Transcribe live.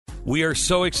We are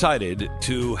so excited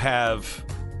to have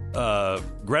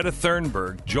Greta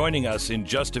Thunberg joining us in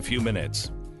just a few minutes.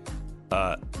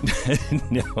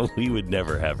 No, we would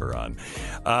never have her on.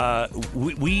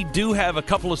 We do have a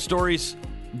couple of stories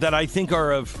that I think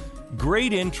are of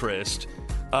great interest.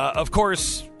 Of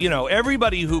course, you know,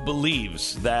 everybody who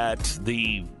believes that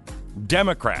the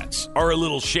Democrats are a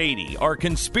little shady are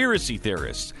conspiracy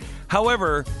theorists.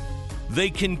 However, they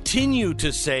continue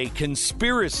to say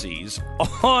conspiracies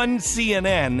on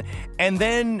CNN and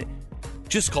then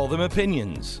just call them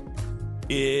opinions.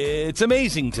 It's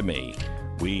amazing to me.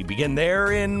 We begin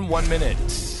there in 1 minute.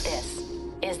 This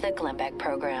is the Glenn Beck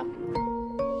Program.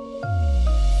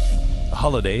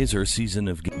 Holidays are a season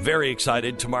of... Very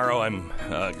excited. Tomorrow I'm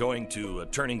going to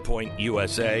Turning Point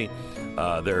USA,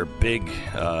 their big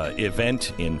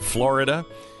event in Florida.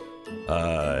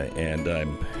 And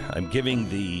I'm giving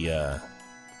the...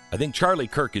 I think Charlie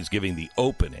Kirk is giving the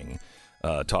opening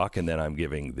talk, and then I'm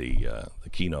giving the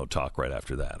keynote talk right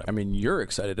after that. I mean, you're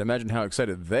excited. Imagine how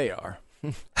excited they are.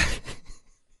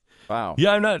 Wow.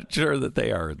 Yeah, I'm not sure that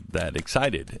they are that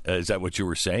excited. Is that what you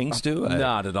were saying, Stu?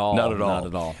 Not at all. Not at all.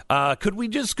 Not at all. Could we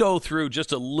just go through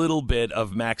just a little bit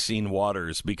of Maxine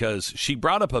Waters? Because she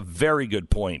brought up a very good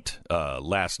point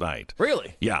last night.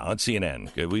 Really? Yeah, on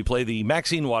CNN. Could we play the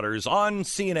Maxine Waters on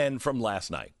CNN from last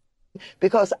night?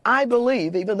 Because I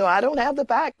believe, even though I don't have the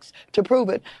facts to prove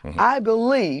it, I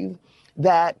believe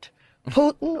that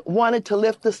Putin wanted to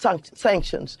lift the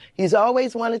sanctions. He's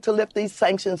always wanted to lift these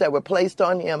sanctions that were placed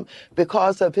on him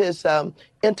because of his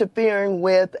interfering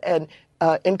with and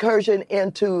incursion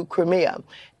into Crimea.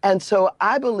 And so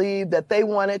I believe that they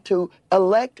wanted to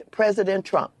elect President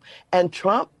Trump. And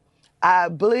Trump, I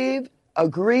believe,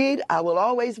 agreed, I will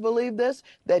always believe this,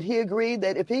 that he agreed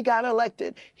that if he got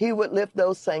elected, he would lift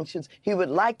those sanctions. He would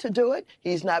like to do it.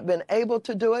 He's not been able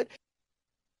to do it.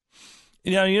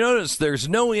 You know, you notice there's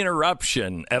no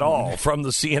interruption at all from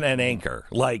the CNN anchor.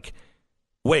 Like,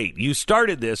 wait, you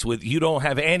started this with you don't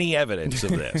have any evidence of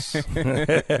this. Is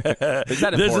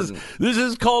that important? This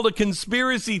is called a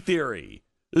conspiracy theory.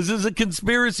 This is a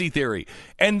conspiracy theory.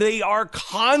 And they are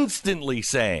constantly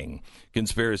saying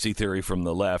conspiracy theory from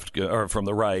the left or from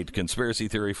the right, conspiracy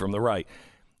theory from the right.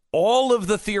 All of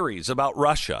the theories about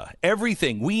Russia,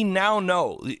 everything we now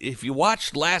know, if you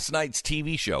watched last night's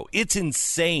TV show, it's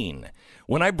insane.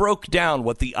 When I broke down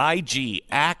what the IG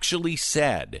actually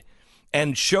said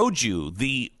and showed you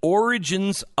the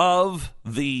origins of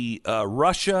the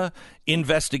Russia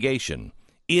investigation,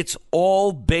 it's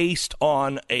all based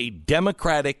on a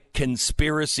Democratic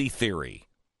conspiracy theory.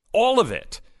 All of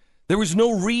it. There was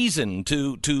no reason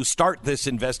to start this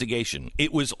investigation.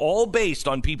 It was all based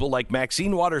on people like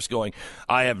Maxine Waters going,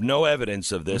 I have no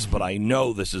evidence of this, but I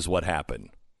know this is what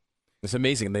happened. It's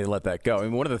amazing they let that go. I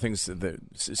mean, one of the things, the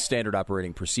standard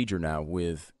operating procedure now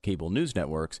with cable news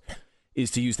networks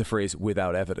is to use the phrase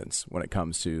without evidence when it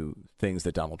comes to things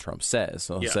that Donald Trump says.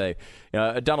 So they'll say,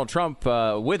 Donald Trump,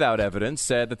 without evidence,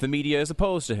 said that the media is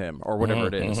opposed to him or whatever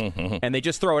it is. And they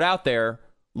just throw it out there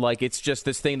like it's just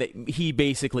this thing that he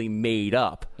basically made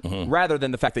up, rather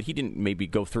than the fact that he didn't maybe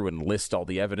go through and list all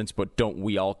the evidence, but don't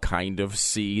we all kind of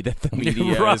see that the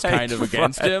media is kind of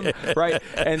against him, right?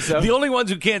 And so the only ones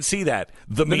who can't see that,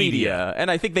 the media. And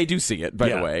I think they do see it, by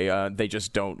the way. They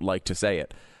just don't like to say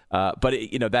it. But,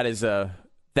 that is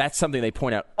that's something they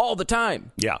point out all the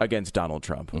time against Donald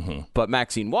Trump. But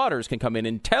Maxine Waters can come in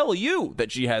and tell you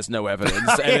that she has no evidence.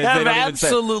 I have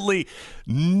absolutely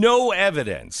no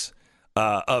evidence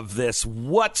of this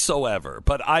whatsoever,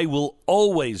 but I will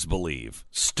always believe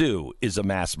Stu is a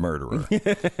mass murderer.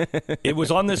 It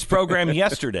was on this program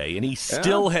yesterday, and he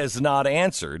still has not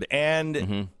answered,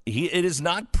 and it is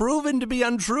not proven to be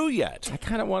untrue yet. I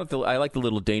kind of want I like the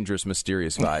little dangerous,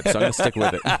 mysterious vibe, so I'm going to stick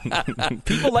with it.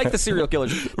 People like the serial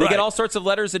killers. They get all sorts of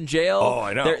letters in jail. Oh,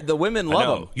 I know. The women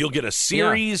love them. You'll get a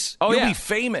series. Yeah. You'll be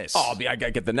famous. Oh, I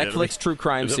get the Netflix true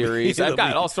crime series. I've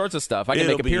got all sorts of stuff. I can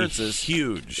make appearances.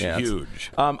 Huge.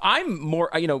 I'm more,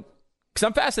 because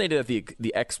I'm fascinated at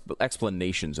the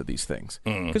explanations of these things.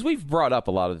 Because we've brought up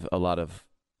a lot of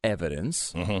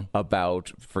evidence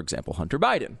about, for example, Hunter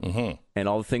Biden and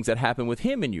all the things that happened with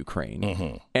him in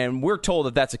Ukraine. And we're told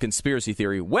that that's a conspiracy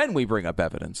theory when we bring up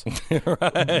evidence.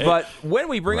 But when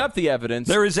we bring up the evidence,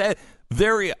 there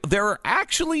are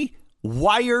actually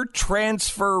wire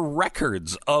transfer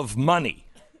records of money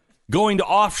going to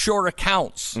offshore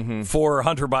accounts for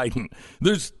Hunter Biden.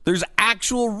 There's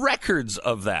actual records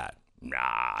of that.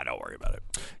 Nah, don't worry about it.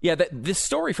 Yeah, this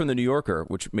story from The New Yorker,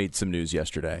 which made some news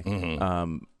yesterday,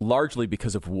 largely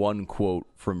because of one quote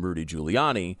from Rudy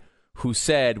Giuliani, who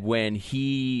said when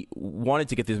he wanted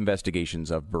to get these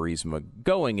investigations of Burisma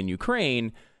going in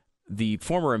Ukraine, the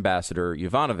former ambassador,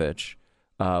 Yovanovitch,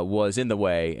 was in the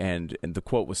way, and the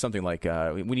quote was something like,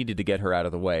 we needed to get her out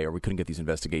of the way or we couldn't get these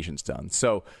investigations done.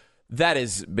 So that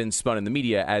has been spun in the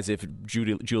media as if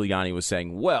Giuliani was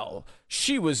saying, well,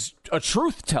 she was a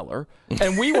truth teller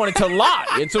and we wanted to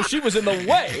lie, and so she was in the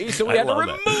way, so we had to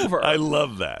remove her. I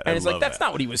love that. And it's like, that's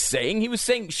not what he was saying. He was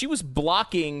saying she was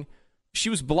blocking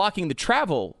the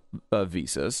travel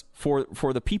visas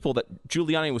for the people that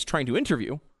Giuliani was trying to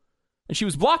interview, and she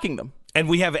was blocking them. And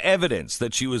we have evidence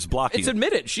that she was blocking. It's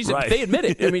admitted. They admit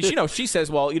it. I mean, she says,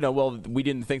 well, we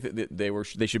didn't think that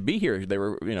they should be here. They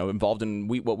were, involved in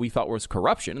what we thought was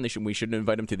corruption, and we shouldn't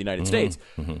invite them to the United States.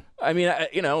 Mm-hmm. I mean,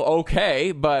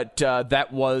 okay, but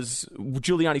that was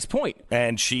Giuliani's point.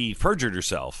 And she perjured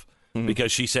herself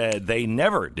because she said they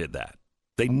never did that.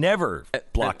 They never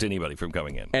blocked anybody from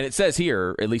coming in. And it says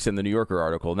here, at least in the New Yorker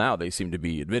article, now they seem to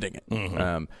be admitting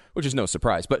it, which is no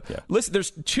surprise. But listen,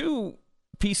 there's two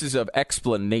pieces of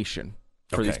explanation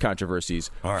for these controversies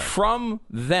from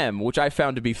them, which I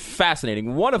found to be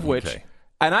fascinating. One of which,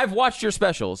 and I've watched your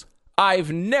specials,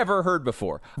 I've never heard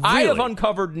before. Really? I have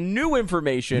uncovered new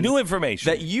information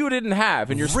that you didn't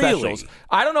have in your specials.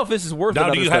 I don't know if this is worth.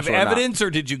 Now, do you have evidence, or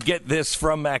did you get this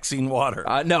from Maxine Water?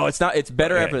 No, it's not. It's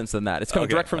better evidence than that. It's coming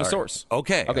direct from the source.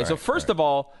 Okay. So first of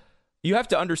all, you have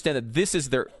to understand that this is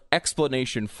their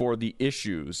explanation for the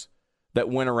issues that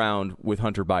went around with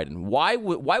Hunter Biden. Why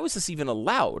was this even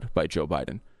allowed by Joe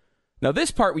Biden? Now,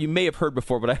 this part you may have heard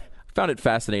before, but I found it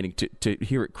fascinating to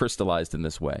hear it crystallized in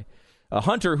this way.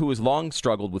 Hunter, who has long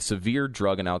struggled with severe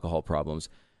drug and alcohol problems,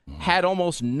 had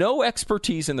almost no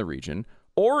expertise in the region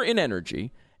or in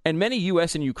energy, and many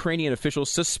U.S. and Ukrainian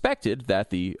officials suspected that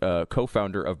the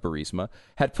co-founder of Burisma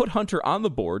had put Hunter on the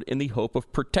board in the hope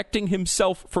of protecting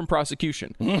himself from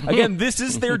prosecution. Again, this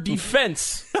is their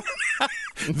defense.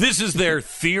 This is their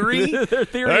theory? Their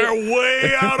theory. They're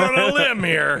way out on a limb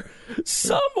here.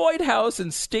 Some White House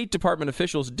and State Department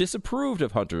officials disapproved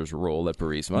of Hunter's role at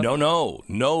Burisma.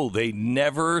 No, they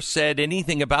never said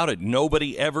anything about it.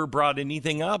 Nobody ever brought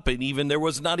anything up, and there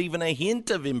was not even a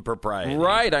hint of impropriety.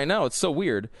 Right, I know. It's so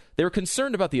weird. They were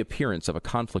concerned about the appearance of a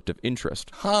conflict of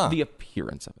interest. The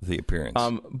appearance of it. The appearance.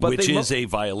 Which is a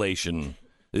violation.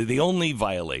 The only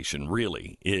violation,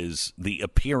 really, is the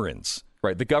appearance.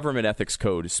 Right. The government ethics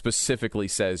code specifically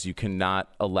says you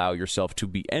cannot allow yourself to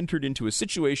be entered into a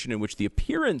situation in which the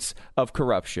appearance of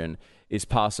corruption is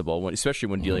possible, especially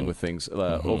when dealing with things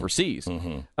overseas.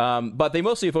 But they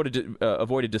mostly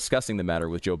avoided discussing the matter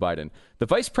with Joe Biden. The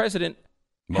vice president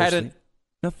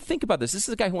now think about this. This is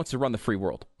the guy who wants to run the free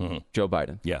world, Joe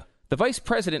Biden. Yeah. The vice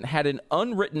president had an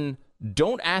unwritten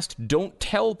don't ask, don't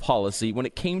tell policy when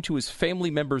it came to his family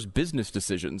members' business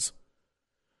decisions.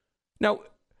 Now,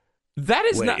 that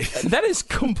is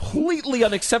completely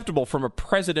unacceptable from a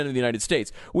president of the United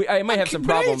States. I might have some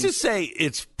problems. Can I just say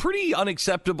it's pretty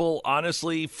unacceptable,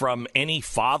 honestly, from any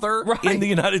father in the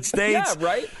United States? Yeah,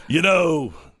 right?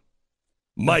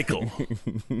 Michael,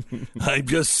 I'm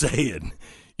just saying,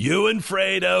 you and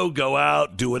Fredo go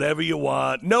out, do whatever you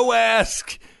want. No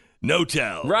ask, no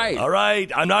tell. Right. All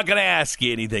right? I'm not going to ask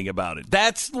you anything about it.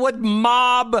 That's what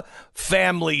mob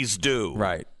families do.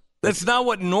 Right. That's not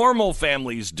what normal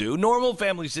families do. Normal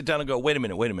families sit down and go, wait a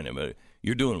minute.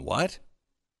 You're doing what?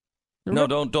 No,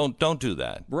 don't do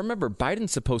that. Remember,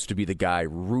 Biden's supposed to be the guy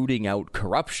rooting out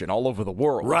corruption all over the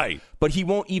world. Right. But he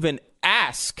won't even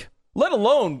ask, let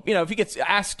alone, if he gets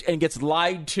asked and gets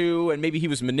lied to and maybe he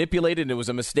was manipulated and it was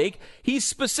a mistake, he's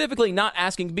specifically not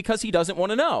asking because he doesn't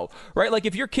want to know, right? Like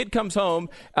if your kid comes home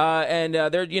and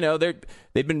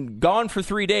they've been gone for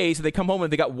 3 days and they come home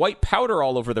and they got white powder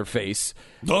all over their face.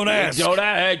 Don't ask. You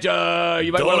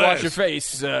might want to wash your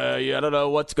face. I don't know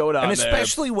what's going on. And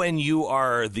especially when you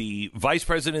are the vice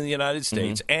president of the United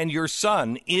States and your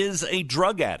son is a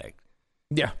drug addict.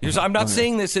 Yeah. I'm not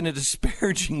saying this in a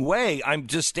disparaging way. I'm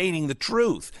just stating the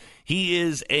truth. He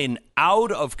is an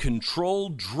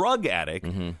out-of-control drug addict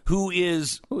who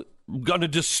is going to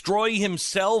destroy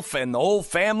himself and the whole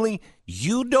family.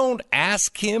 You don't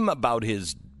ask him about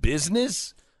his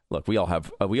business? Look, we all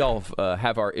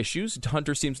have our issues.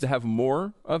 Hunter seems to have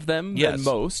more of them than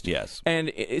most. Yes.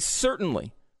 And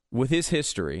certainly, with his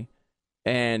history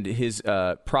and his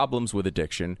problems with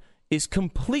addiction, is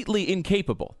completely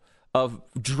incapable of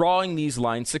drawing these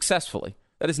lines successfily.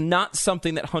 That is not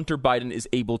something that Hunter Biden is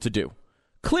able to do.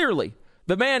 Clearly,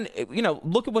 the man,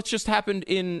 look at what's just happened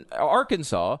in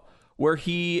Arkansas, where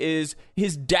his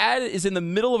dad is in the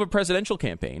middle of a presidential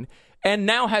campaign and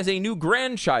now has a new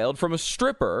grandchild from a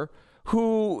stripper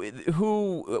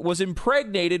who was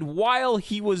impregnated while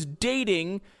he was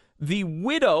dating the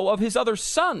widow of his other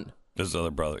son. His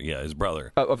other brother. Yeah, his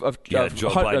brother. Of Joe Joe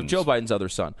Biden's other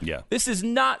son. Yeah. This is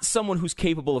not someone who's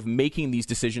capable of making these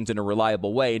decisions in a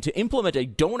reliable way. And to implement a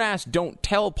don't ask, don't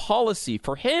tell policy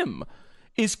for him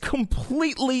is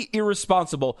completely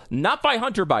irresponsible, not by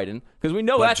Hunter Biden, because we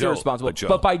know that's irresponsible,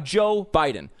 but by Joe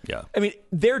Biden. Yeah. I mean,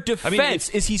 their defense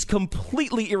is he's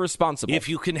completely irresponsible. If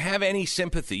you can have any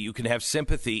sympathy, you can have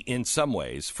sympathy in some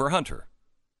ways for Hunter.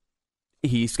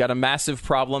 He's got a massive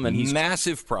problem, and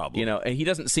massive problem. And he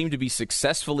doesn't seem to be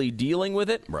successfully dealing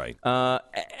with it. Right.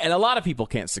 And a lot of people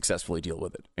can't successfully deal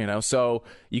with it. So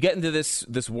you get into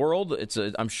this world.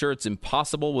 I'm sure it's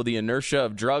impossible with the inertia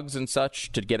of drugs and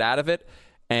such to get out of it,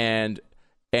 and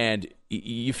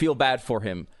you feel bad for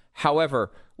him.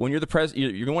 However, when you're the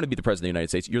president, you want to be the president of the United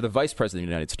States. You're the vice president of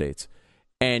the United States,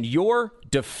 and your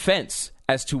defense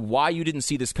as to why you didn't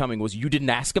see this coming was you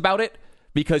didn't ask about it.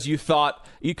 Because you thought,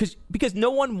 because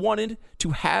no one wanted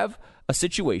to have a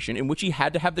situation in which he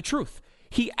had to have the truth.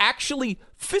 He actually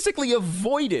physically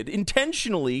avoided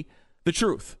intentionally the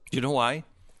truth. Do you know why?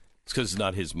 It's because it's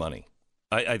not his money.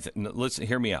 Listen,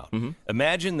 hear me out. Mm-hmm.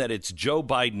 Imagine that it's Joe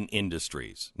Biden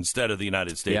Industries instead of the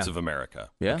United States of America.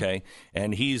 Yeah. Okay,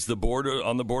 and he's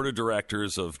on the board of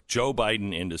directors of Joe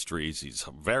Biden Industries. He's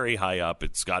very high up.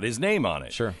 It's got his name on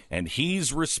it. Sure. And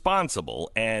he's responsible.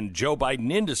 And Joe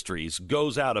Biden Industries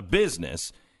goes out of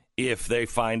business if they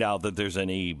find out that there's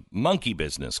any monkey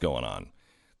business going on.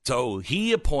 So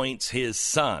he appoints his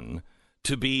son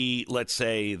to be, let's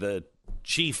say, the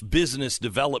chief business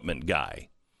development guy.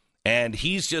 And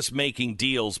he's just making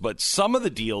deals, but some of the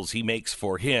deals he makes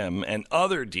for him and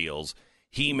other deals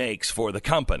he makes for the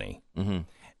company. Mm-hmm.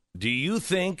 Do you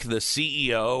think the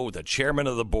CEO, the chairman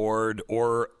of the board,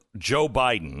 or Joe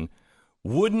Biden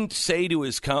wouldn't say to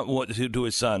his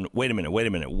son, wait a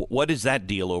minute, what is that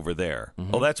deal over there?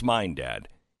 Mm-hmm. Oh, that's mine, Dad.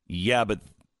 Yeah, but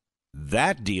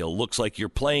that deal looks like you're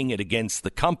playing it against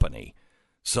the company.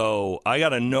 So I got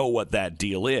to know what that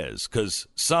deal is because,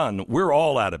 son, we're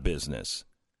all out of business.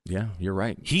 Yeah, you're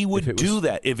right. He would do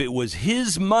that if it was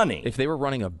his money. If they were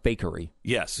running a bakery,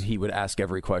 yes, he would ask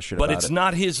every question but about it. But it's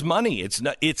not his money. It's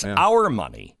our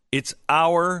money. It's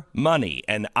our money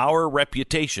and our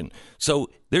reputation.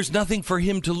 So there's nothing for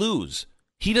him to lose.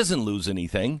 He doesn't lose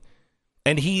anything.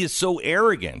 And he is so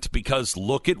arrogant because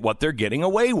look at what they're getting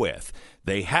away with.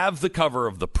 They have the cover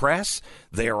of the press.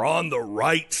 They're on the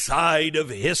right side of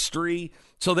history.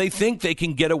 So they think they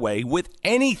can get away with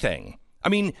anything. I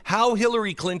mean, how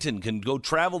Hillary Clinton can go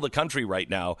travel the country right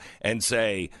now and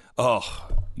say,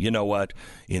 oh, you know what?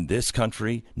 In this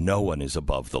country, no one is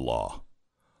above the law.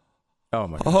 Oh,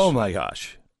 my gosh. Oh, my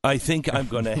gosh. I think I'm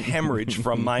going to hemorrhage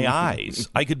from my eyes.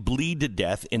 I could bleed to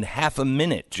death in half a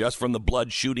minute just from the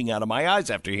blood shooting out of my eyes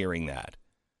after hearing that.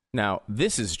 Now,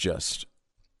 this is just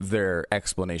their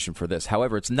explanation for this.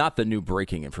 However, it's not the new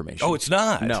breaking information. Oh, it's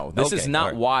not? No, this is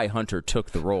not why Hunter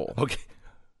took the role. Okay.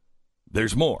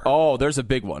 There's more. Oh, there's a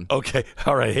big one. Okay.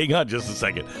 All right. Hang on just a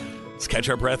second. Let's catch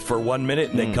our breath for 1 minute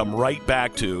and then come right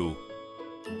back to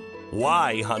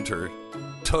why Hunter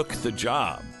took the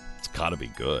job. It's got to be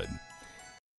good.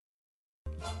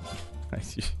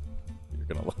 You're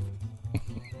going to love it.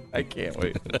 I can't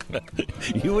wait.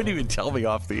 You wouldn't even tell me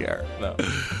off the air. No.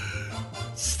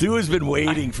 Stu has been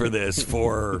waiting for this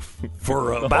for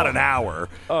about an hour.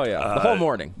 Oh, yeah. The whole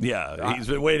morning. Yeah. He's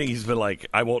been waiting. He's been like,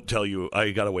 I won't tell you.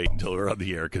 I got to wait until we're on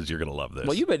the air because you're going to love this.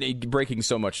 Well, you've been breaking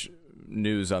so much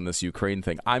news on this Ukraine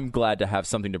thing. I'm glad to have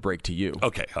something to break to you.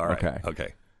 Okay. All right.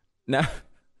 Okay. Now,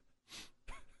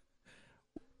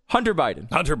 Hunter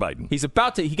Biden.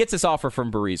 He gets this offer from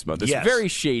Burisma, this very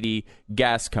shady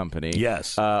gas company.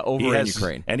 Yes. Over in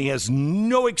Ukraine. And he has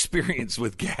no experience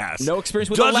with gas. No experience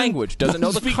with the language. Doesn't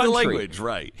know the country. The language,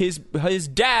 right. His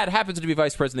dad happens to be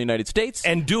vice president of the United States.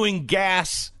 And doing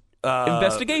gas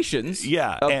investigations.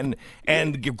 Yeah.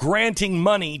 And granting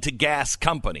money to gas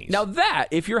companies. Now that,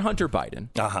 if you're Hunter Biden,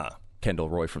 Kendall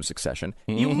Roy from Succession,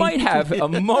 you might have a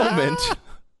moment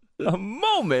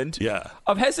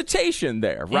of hesitation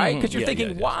there, right? Because you're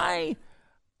thinking, why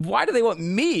do they want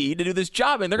me to do this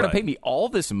job? And they're going to pay me all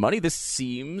this money? This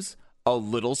seems a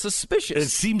little suspicious. It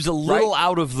seems a little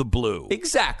out of the blue.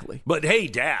 Exactly. But hey,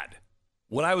 Dad,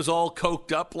 when I was all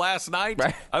coked up last night,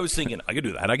 I was thinking, I could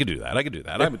do that.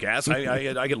 I'm a gas.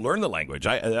 I could learn the language.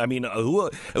 I mean,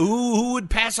 who would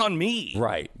pass on me?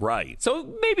 Right.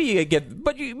 So maybe you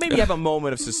have a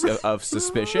moment of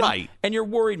suspicion. Right. And you're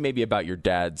worried maybe about your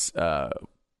dad's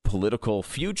political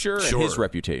future and his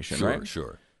reputation, right?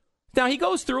 Sure. Now, he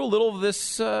goes through a little of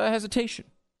this hesitation.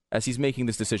 as he's making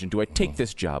this decision. Do I take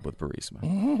this job with Burisma?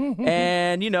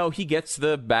 And, he gets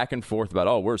the back and forth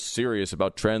about, we're serious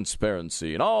about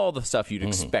transparency and all the stuff you'd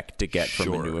expect to get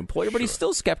from a new employer. But he's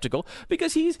still skeptical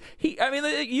because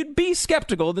you'd be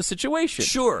skeptical in the situation.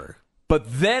 Sure. But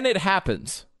then it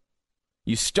happens.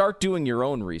 You start doing your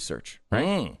own research,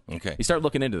 right? Okay. You start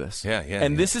looking into this. Yeah.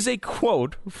 And this is a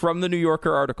quote from the New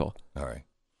Yorker article. All right.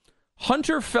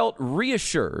 Hunter felt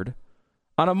reassured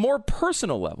on a more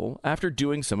personal level after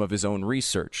doing some of his own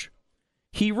research.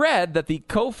 He read that the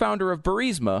co-founder of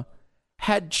Burisma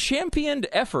had championed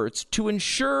efforts to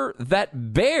ensure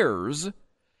that bears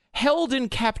held in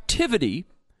captivity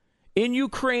in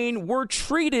Ukraine were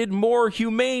treated more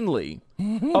humanely,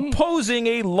 opposing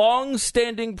a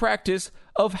long-standing practice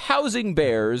of housing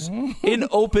bears in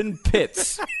open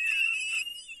pits.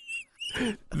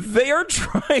 They are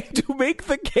trying to make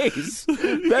the case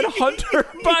that Hunter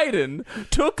Biden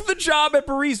took the job at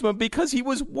Burisma because he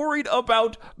was worried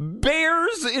about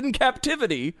bears in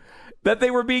captivity, that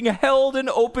they were being held in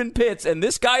open pits. And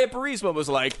this guy at Burisma was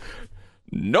like,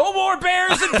 no more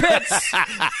bears in pits.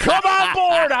 Come on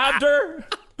board, Hunter.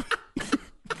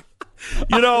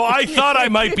 I thought I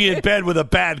might be in bed with a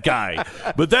bad guy,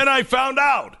 but then I found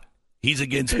out he's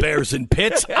against bears in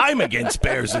pits. I'm against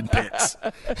bears in pits.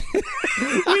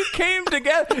 We came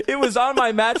together. It was on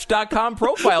my Match.com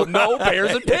profile. No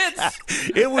bears in pits.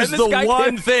 It was the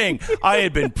one thing I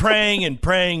had been praying and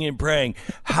praying and praying.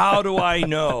 How do I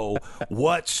know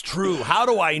what's true? How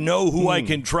do I know who I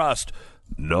can trust?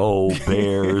 No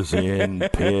bears in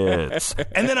pits.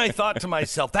 And then I thought to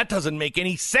myself, that doesn't make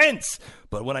any sense.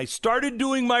 But when I started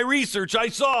doing my research, I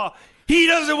saw he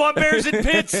doesn't want bears in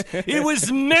pits. It was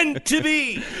meant to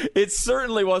be. It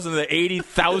certainly wasn't the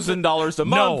 $80,000 a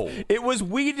month. No. It was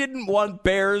we didn't want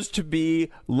bears to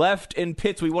be left in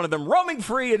pits. We wanted them roaming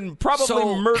free and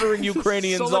probably murdering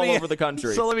Ukrainians all over the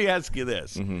country. So let me ask you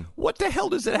this. What the hell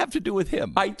does it have to do with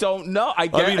him? I don't know. I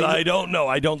don't know.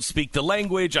 I don't speak the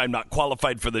language. I'm not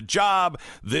qualified for the job.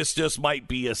 This just might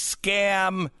be a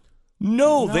scam.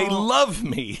 No, they love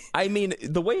me. I mean,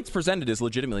 the way it's presented is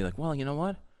legitimately like, well, you know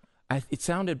what? It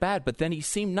sounded bad, but then he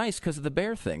seemed nice because of the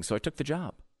bear thing, so I took the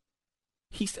job.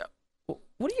 He said,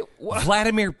 what?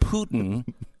 Vladimir Putin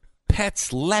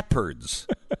pets leopards.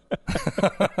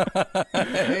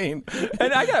 I've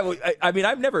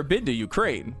never been to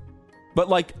Ukraine. But,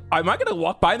 am I going to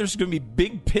walk by and there's going to be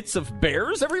big pits of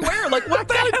bears everywhere? What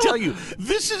the hell? I tell you,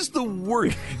 this is the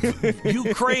worst.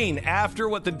 Ukraine, after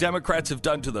what the Democrats have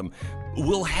done to them,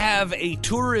 will have a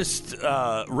tourist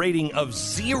rating of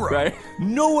 0. Right?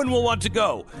 No one will want to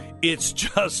go. It's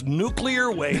just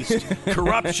nuclear waste,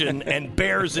 corruption, and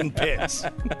bears in pits.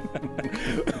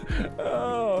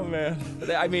 Oh, man.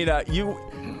 I mean,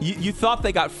 you thought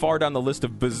they got far down the list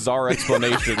of bizarre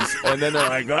explanations, and then they're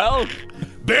like, well...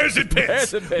 Bears and pits.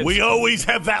 Bears and pits. We always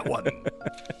have that one.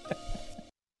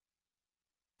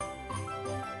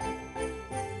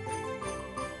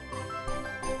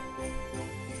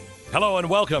 Hello and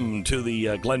welcome to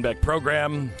the Glenn Beck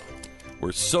program.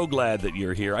 We're so glad that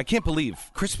you're here. I can't believe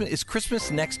Christmas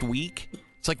next week?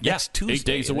 It's like next Tuesday. 8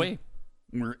 days away.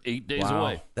 We're 8 days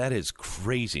away. That is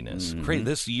craziness.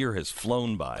 This year has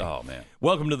flown by. Oh, man.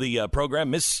 Welcome to the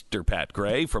program, Mr. Pat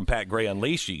Gray from Pat Gray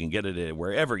Unleashed. You can get it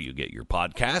wherever you get your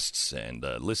podcasts and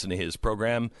listen to his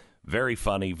program. Very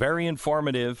funny, very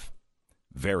informative,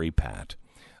 very Pat.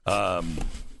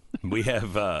 We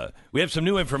have some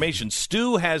new information.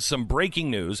 Stu has some breaking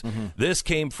news. This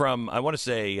came from, I want to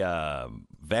say,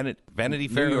 Vanity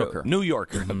Fair? New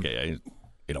Yorker. Okay,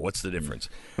 what's the difference?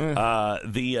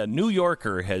 The New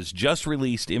Yorker has just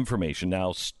released information.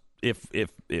 Now, if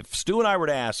Stu and I were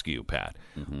to ask you, Pat,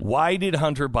 why did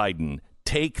Hunter Biden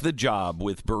take the job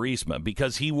with Burisma?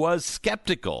 Because he was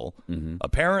skeptical,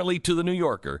 apparently to the New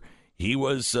Yorker. He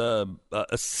was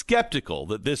skeptical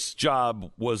that this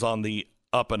job was on the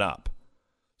up and up.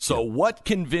 So what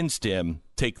convinced him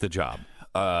take the job?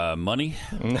 Money?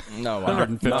 No.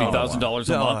 $150,000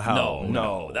 a month?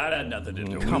 No. That had nothing to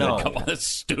do with it. No. Come on, that's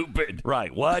stupid.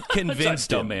 Right. What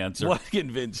convinced him? Dumb answer. What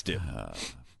convinced him?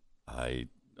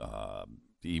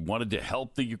 He wanted to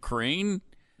help the Ukraine.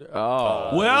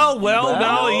 Well,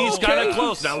 now he's kind of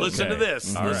close. Now listen to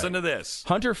this. All Listen to this.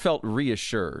 Hunter felt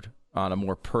reassured on a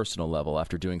more personal level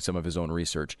after doing some of his own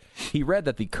research. He read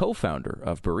that the co-founder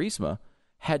of Burisma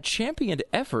had championed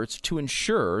efforts to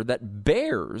ensure that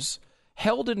bears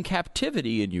held in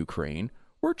captivity in Ukraine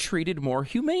were treated more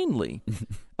humanely,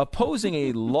 opposing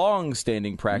a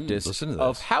long-standing practice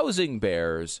of housing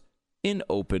bears in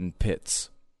open pits.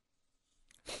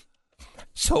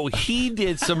 So he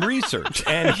did some research,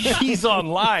 and he's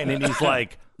online, and he's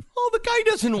like, oh, the guy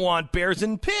doesn't want bears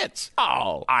in pits.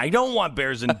 Oh, I don't want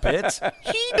bears in pits.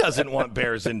 He doesn't want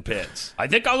bears in pits. I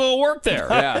think I'll go work there.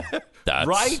 Yeah. That's,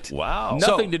 Right? Wow.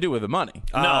 Nothing to do with the money.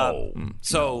 No.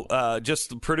 So just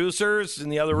the producers in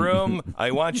the other room,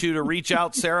 I want you to reach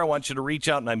out, Sarah. I want you to reach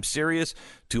out, and I'm serious,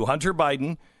 to Hunter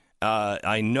Biden.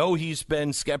 I know he's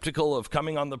been skeptical of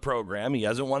coming on the program. He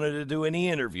hasn't wanted to do any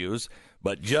interviews,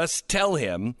 but just tell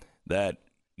him that,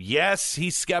 yes,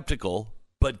 he's skeptical,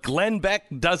 but Glenn Beck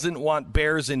doesn't want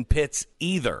bears in pits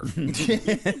either.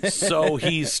 So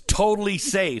he's totally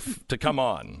safe to come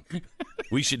on.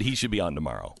 He should be on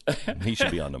tomorrow. He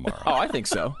should be on tomorrow. Oh, I think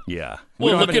so. Yeah.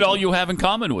 Well, look at all you have in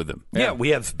common with him. Yeah, we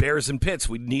have bears in pits.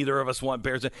 Neither of us want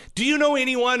bears. Do you know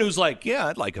anyone who's like, yeah,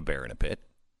 I'd like a bear in a pit?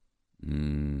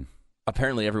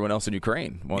 Apparently, everyone else in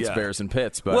Ukraine wants Yeah. bears in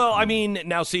pits. But Well, I mean,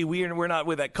 now see, we're not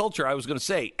with that culture. I was going to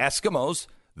say Eskimos.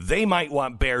 They might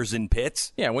want bears in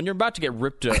pits. yeah, when you're about to get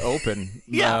ripped open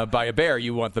Yeah. by a bear,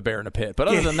 you want the bear in a pit. But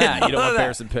other than that, you don't want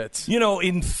bears in pits. You know,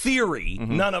 in theory,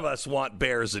 none of us want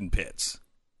bears in pits.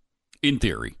 In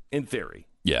theory. In theory.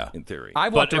 Yeah. In theory.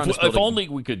 I've But walked around this if building. only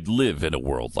we could live in a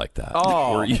world like that,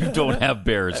 Oh. where you don't have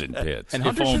bears in pits. And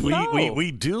If Hunter should only. know.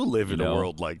 we do live in You a know,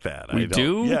 world like that. we I don't-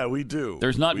 do? Yeah, we do.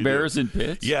 There's not We bears do. in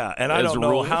pits? Yeah, and I as don't a know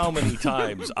rule? how many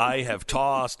times I have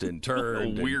tossed and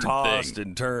turned and weird tossed thing.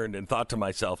 and turned and thought to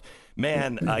myself,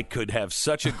 man, I could have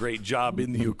such a great job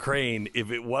in the Ukraine if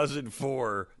it wasn't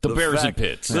for The bears in fact,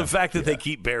 pits. The fact that they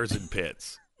keep bears in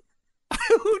pits.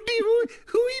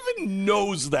 Who even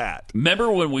knows that?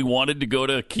 Remember when we wanted to go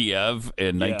to Kiev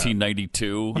in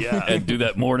 1992 Yeah. and do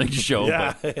that morning show?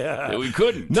 Yeah, but yeah. we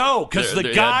couldn't. No, because They the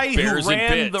had guy who bears in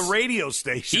ran the pits. radio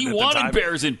station, He at the wanted time,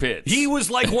 bears in pits. He was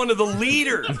like one of the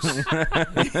leaders.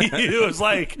 He was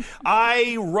like,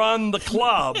 I run the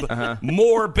club,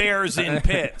 more bears in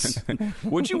pits.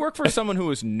 Would you work for someone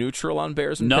who is neutral on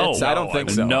bears and No. pits? I don't No, think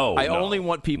I so. would- no, I no. only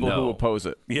want people who No. oppose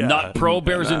it. Yeah. Not pro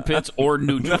bears in pits or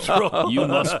neutral. You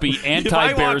must be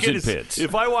anti bears in pits.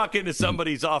 If I walk into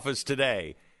somebody's office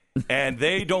today and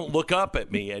they don't look up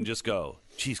at me and just go,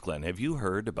 geez, Glenn, have you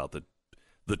heard about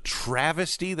the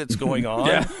travesty that's going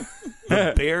on?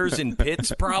 The bears in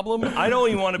pits problem? I don't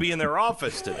even want to be in their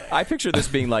office today. I picture this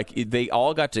being like they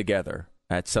all got together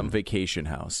at some vacation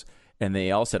house and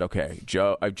they all said, okay,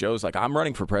 Joe's like, I'm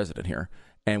running for president here.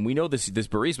 And we know this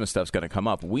Burisma stuff's going to come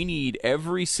up. We need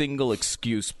every single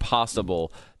excuse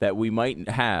possible that we might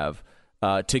have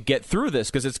to get through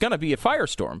this because it's going to be a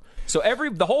firestorm. So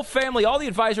the whole family, all the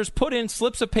advisors put in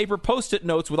slips of paper, Post-it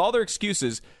notes with all their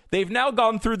excuses. They've now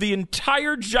gone through the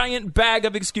entire giant bag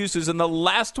of excuses, and the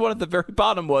last one at the very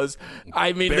bottom was,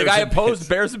 the guy opposed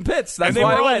bears and pits. That's And they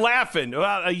why were I all went. laughing.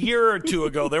 About a year or two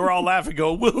ago, they were all laughing,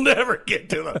 go, we'll never get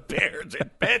to the bears and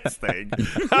pits thing.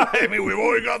 I mean, we've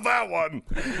only got that one.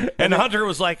 And Hunter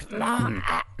was like, no,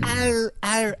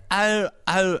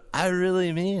 I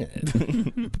really mean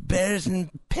it. Bears and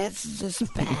pits is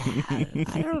just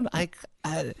bad.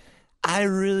 I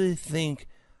really think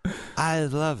I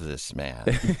love this man.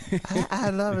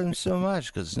 I love him so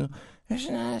much because there's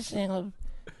not a single...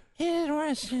 He didn't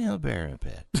want a single bear in a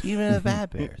pit. Even the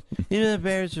bad bears. Even the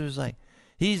bears who was like,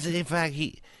 he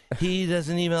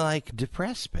doesn't even like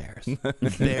depressed bears.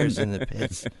 Bears in the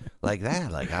pits like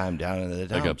that. Like I'm down in the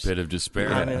dumps. Like a pit of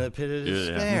despair. I'm in a pit of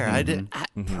despair. I did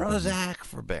Prozac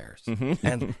for bears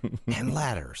and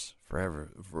ladders for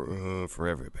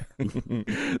every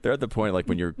bear. They're at the point like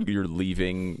when you're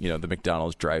leaving, the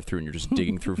McDonald's drive-thru and you're just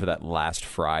digging through for that last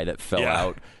fry that fell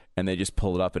out. And they just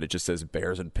pull it up, and it just says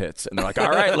bears and pits. And they're like, all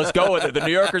right, let's go with it. The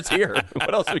New Yorker's here.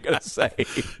 What else are we going to say?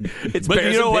 It's But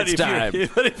bears you know and what? pits time.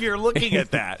 But if you're looking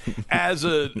at that as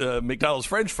a McDonald's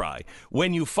French fry,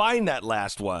 when you find that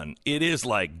last one, it is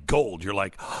like gold. You're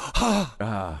like, oh,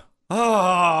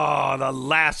 the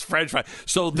last French fry.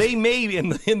 So they may in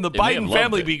the may have Biden loved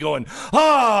family it. be going,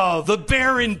 oh, the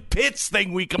bear in pits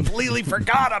thing. We completely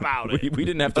forgot about it. We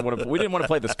didn't have to we didn't want to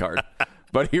play this card.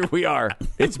 But here we are.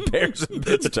 It's bears and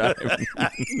pits time.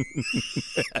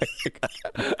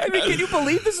 I mean, can you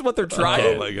believe this is what they're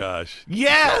trying? Oh my gosh!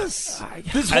 Yes,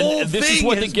 this And whole this thing is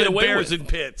what has they get been away bears with. in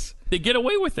pits. They get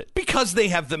away with it. Because they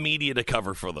have the media to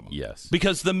cover for them. Yes.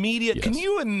 Because the media, Yes. Can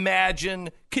you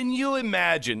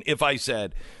imagine if I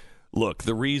said, look,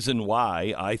 the reason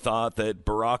why I thought that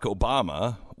Barack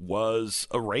Obama was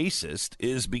a racist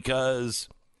is because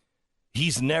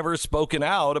he's never spoken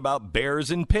out about bears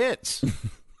in pits.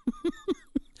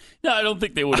 No, I don't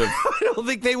think they would have. I don't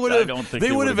think they would have. I don't think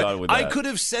they would have gone with I that. could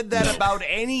have said that about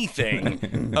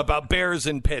anything about bears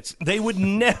in pits. They would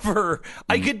never.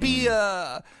 I could be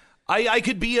a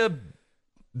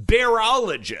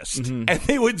bearologist, and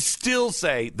they would still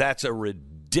say that's a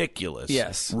ridiculous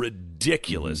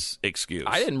excuse.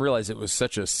 I didn't realize it was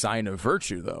such a sign of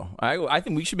virtue, though. I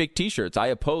think we should make T-shirts. I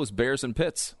oppose bears and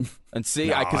pits. And see,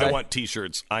 no, I want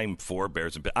T-shirts. I'm for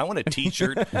bears and pits. I want a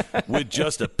T-shirt with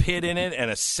just a pit in it and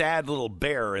a sad little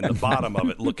bear in the bottom of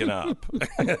it looking up.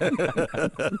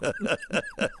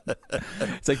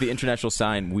 It's like the international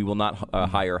sign, we will not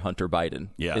hire Hunter Biden.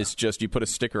 Yeah. It's just you put a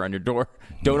sticker on your door.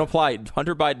 Don't apply.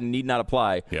 Hunter Biden need not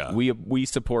apply. Yeah. We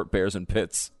support bears and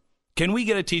pits. Can we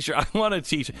get a T-shirt? I want a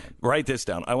T-shirt. Write this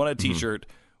down. I want a T-shirt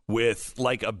with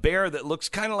like a bear that looks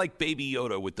kind of like Baby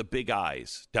Yoda with the big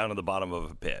eyes down at the bottom of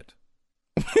a pit.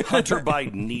 Hunter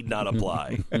Biden need not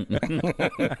apply.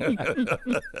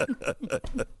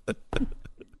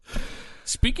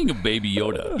 Speaking of Baby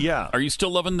Yoda, yeah, are you still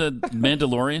loving the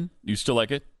Mandalorian? You still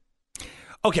like it?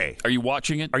 Okay. Are you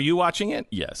watching it? Are you watching it?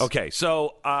 Yes. Okay,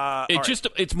 so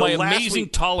it's my amazing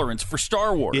tolerance for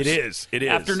Star Wars. It is.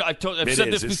 I've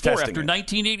said this before. After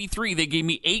 1983, they gave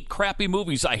me 8 crappy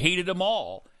movies. I hated them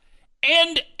all.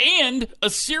 And a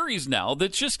series now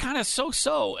that's just kind of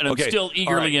so-so, and I'm still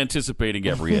eagerly anticipating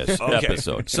every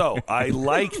episode. So I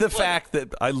like the fact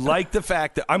that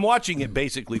I'm watching it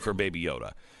basically for Baby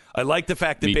Yoda. I like the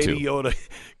fact that Baby Yoda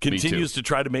continues to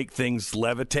try to make things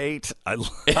levitate. I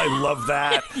love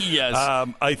that. Yes.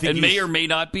 I think may or may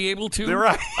not be able to.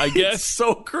 Right. I guess. It's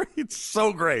so great. It's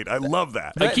so great. I love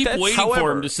that. I keep waiting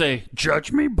for him to say,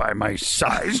 "Judge me by my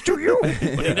size, do you?"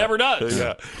 But he never does.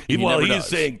 Yeah. He is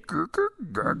saying.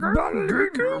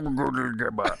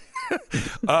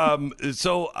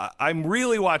 So I'm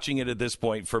really watching it at this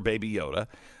point for Baby Yoda.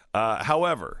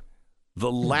 However,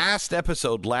 the last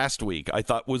episode last week I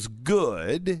thought was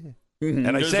good, and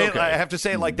I have to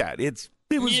say it like that. It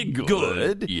was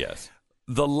good. Yes.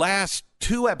 The last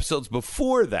 2 episodes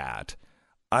before that,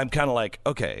 I'm kind of like,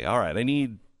 okay, all right, I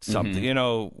need something. You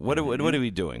know, what are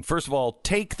we doing? First of all,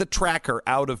 take the tracker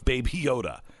out of Baby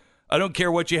Yoda. I don't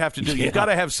care what you have to do. You've got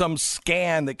to have some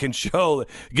scan that can show.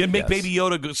 You can make Baby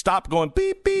Yoda stop going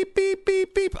beep, beep, beep,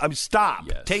 beep, beep. Stop.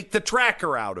 Yes. Take the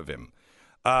tracker out of him.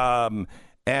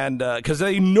 And because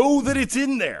they know that it's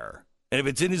in there. And if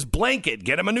it's in his blanket,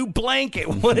 get him a new blanket.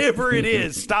 Whatever it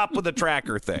is, stop with the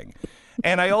tracker thing.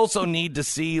 And I also need to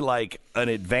see, like, an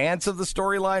advance of the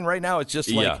storyline. Right now, it's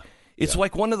just like, it's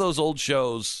like one of those old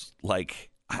shows, like,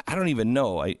 I don't even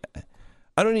know. I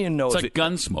don't even know. It's like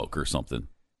Gunsmoke or something.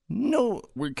 No,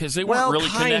 because they weren't really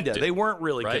connected. They weren't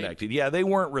really connected. Yeah, they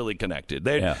weren't really connected.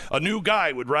 A new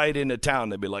guy would ride into town.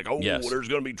 They'd be like, "Oh, there's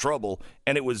going to be trouble,"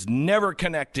 and it was never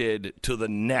connected to the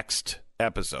next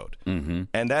episode. Mm-hmm.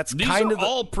 And that's These kind are of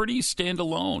all pretty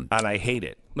standalone, and I hate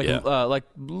it. Like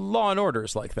Law and Order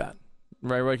is like that.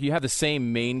 Right, like you have the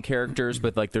same main characters,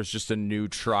 but like there's just a new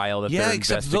trial that they're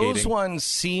investigating. Except those ones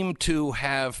seem to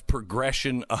have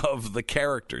progression of the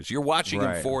characters. You're watching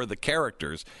them for the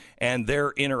characters and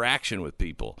their interaction with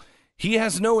people. He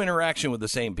has no interaction with the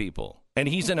same people, and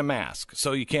he's in a mask,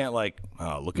 so you can't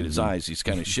look at his eyes. He's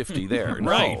kind of shifty there.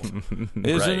 No,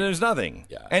 there's nothing.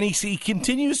 Yeah. And he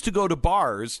continues to go to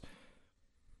bars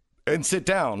and sit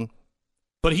down,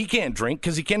 but he can't drink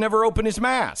because he can never open his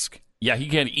mask. Yeah, he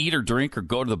can't eat or drink or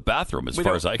go to the bathroom, as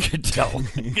far as I could tell,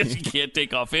 because he can't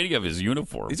take off any of his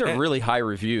uniform. These are really high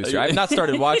reviews. I've not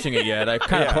started watching it yet. I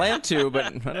kind of plan to, but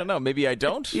I don't know. Maybe I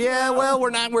don't. Yeah, well, we're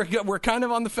not. We're kind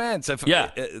of on the fence. That's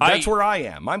where I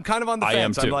am. I'm kind of on the fence. I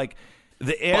am too. I'm like,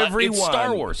 it's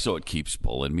Star Wars, so it keeps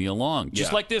pulling me along.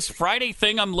 Just like this Friday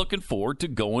thing, I'm looking forward to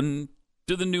going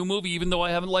to the new movie, even though I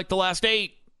haven't liked the last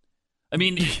 8. I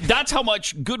mean, that's how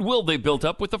much goodwill they built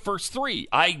up with the first 3.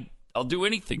 I'll do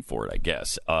anything for it, I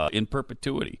guess, in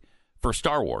perpetuity for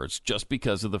Star Wars just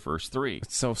because of the first 3.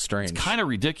 It's so strange. It's kind of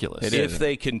ridiculous. If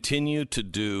they continue to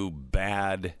do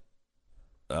bad,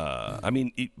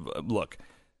 look,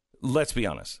 let's be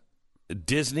honest.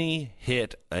 Disney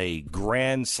hit a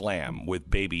grand slam with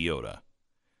Baby Yoda.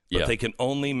 But they can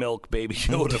only milk Baby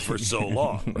Yoda for so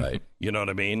long. Right. You know what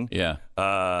I mean? Yeah.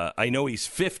 I know he's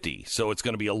 50, so it's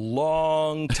going to be a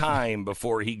long time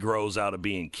before he grows out of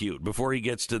being cute, before he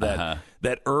gets to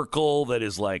that Urkel that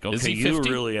is like, okay, you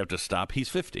really have to stop. He's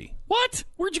 50. What?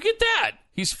 Where'd you get that?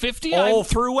 He's 50? All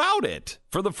throughout it.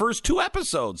 For the first 2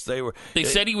 episodes, they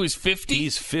said he was 50?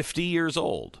 He's 50 years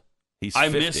old. I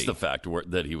missed the fact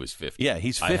that he was 50. Yeah,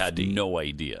 he's 50. I had no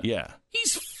idea. Yeah.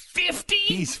 He's 50?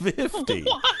 He's 50.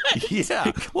 What?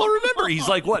 Yeah. Well, remember, he's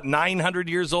like, 900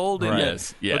 years old? Right.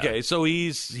 Yes. Yeah. Okay, so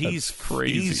he's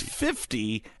crazy. He's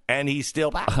 50, and he's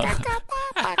still...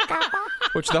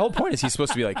 Which the whole point is he's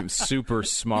supposed to be like super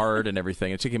smart and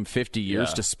everything. It took him 50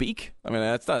 years to speak. I mean,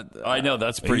 that's not... I know,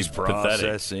 that's pretty pathetic.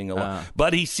 Processing a lot.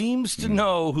 But he seems to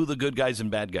know who the good guys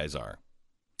and bad guys are.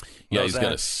 Yeah, he's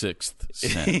got a sixth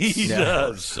sense. He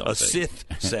does. A Sith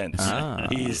sense.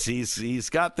 He's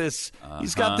got this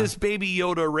Baby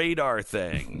Yoda radar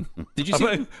thing. Did you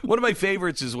see? One of my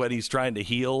favorites is when he's trying to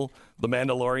heal the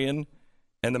Mandalorian,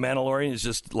 and the Mandalorian is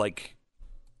just like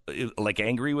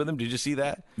angry with him. Did you see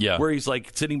that? Yeah. Where he's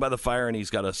like sitting by the fire and he's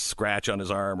got a scratch on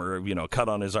his arm or cut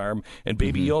on his arm, and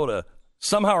Baby Yoda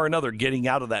somehow or another getting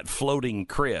out of that floating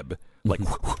crib like.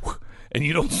 And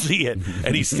you don't see it.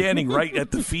 And he's standing right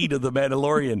at the feet of the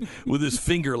Mandalorian with his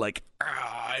finger like,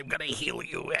 I'm going to heal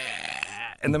you.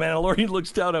 And the Mandalorian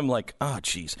looks down at him like, oh,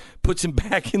 jeez. Puts him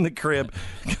back in the crib,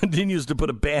 continues to put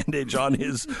a bandage on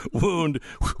his wound.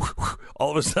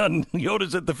 All of a sudden,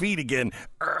 Yoda's at the feet again.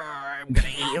 I'm going to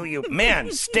heal you.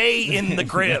 Man, stay in the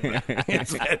crib.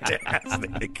 It's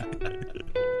fantastic.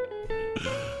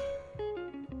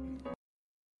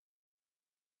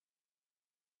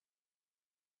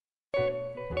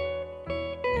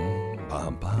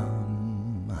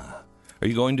 Are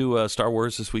you going to Star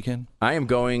Wars this weekend? I am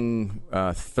going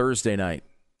Thursday night.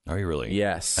 Are you really?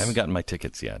 Yes. I haven't gotten my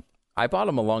tickets yet. I bought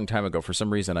them a long time ago. For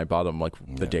some reason, I bought them like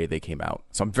the day they came out.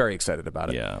 So I'm very excited about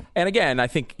it. Yeah. And again, I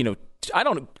think, I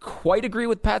don't quite agree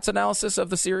with Pat's analysis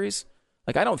of the series.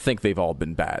 Like, I don't think they've all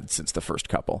been bad since the first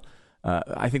couple.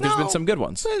 I think there's been some good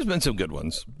ones. There's been some good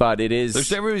ones. But it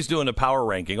is... Everybody's doing a power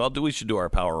ranking. We should do our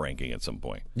power ranking at some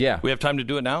point. Yeah. We have time to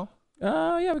do it now?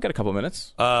 Yeah, we've got a couple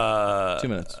minutes. 2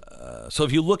 minutes. So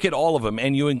if you look at all of them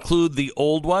and you include the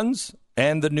old ones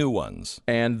and the new ones.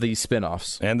 And the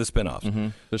spin-offs. Mm-hmm.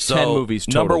 There's 10 movies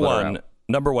total.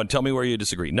 Number one, tell me where you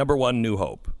disagree. Number one, New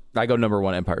Hope. I go number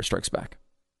one, Empire Strikes Back.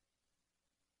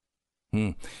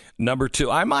 Number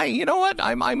two, I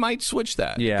might switch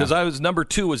that. Yeah. Because number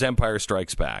two was Empire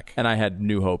Strikes Back. And I had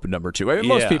New Hope number two. I mean,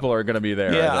 most people are going to be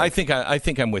there. Yeah, I think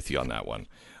I'm with you on that one.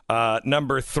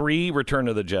 Number three, Return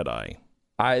of the Jedi.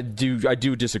 I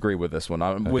do disagree with this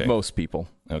one. With most people.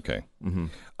 Okay.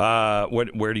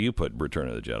 Mm-hmm. Where do you put Return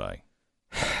of the Jedi?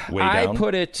 Way down? I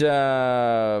put it...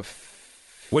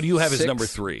 what do you have as number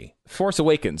three? Force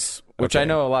Awakens, which I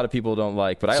know a lot of people don't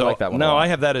like, but I like that one. No, I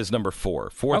have that as number 4.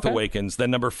 Force Awakens.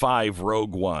 Then number 5,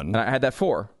 Rogue One. And I had that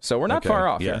 4, so we're not far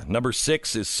off. Yeah. Here. Number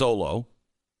 6 is Solo.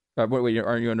 Wait,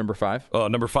 aren't you on number 5? Oh,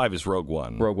 number 5 is Rogue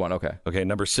One. Rogue One, okay. Okay,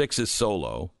 number 6 is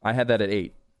Solo. I had that at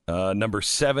 8. Number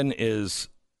 7 is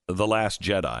The Last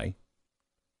Jedi.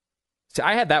 See,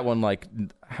 I had that one I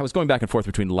was going back and forth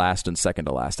between last and second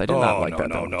to last. I did not like that.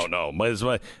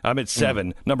 No. I'm at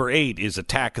 7. Number 8 is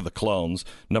Attack of the Clones.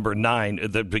 Number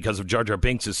 9, because of Jar Jar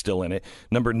Binks is still in it.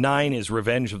 Number 9 is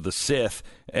Revenge of the Sith,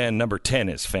 and number 10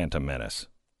 is Phantom Menace.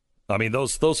 I mean,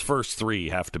 those first 3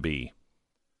 have to be.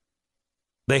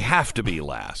 They have to be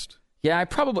last. Yeah, I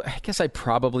guess I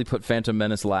probably put Phantom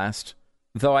Menace last.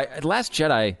 Though Last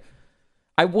Jedi,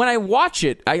 when I watch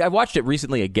it, I watched it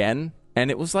recently again. And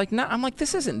it was like, I'm like,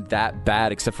 this isn't that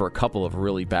bad, except for a couple of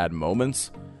really bad moments.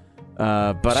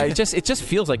 But it just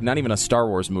feels like not even a Star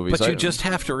Wars movie. But you just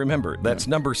have to remember, that's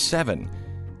number 7.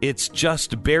 It's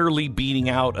just barely beating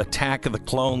out Attack of the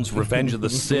Clones, Revenge of the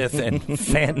Sith, and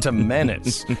Phantom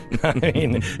Menace. I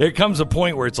mean, there comes a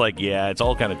point where it's like, it's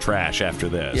all kind of trash after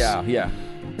this. Yeah.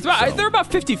 They're about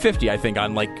 50-50, I think,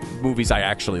 on movies I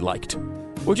actually liked.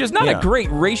 Which is not a great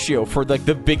ratio for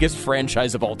the biggest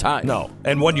franchise of all time. No,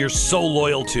 and one you're so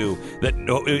loyal to that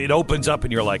it opens up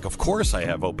and you're like, of course I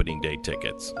have opening day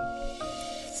tickets.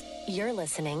 You're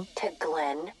listening to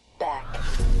Glenn Beck.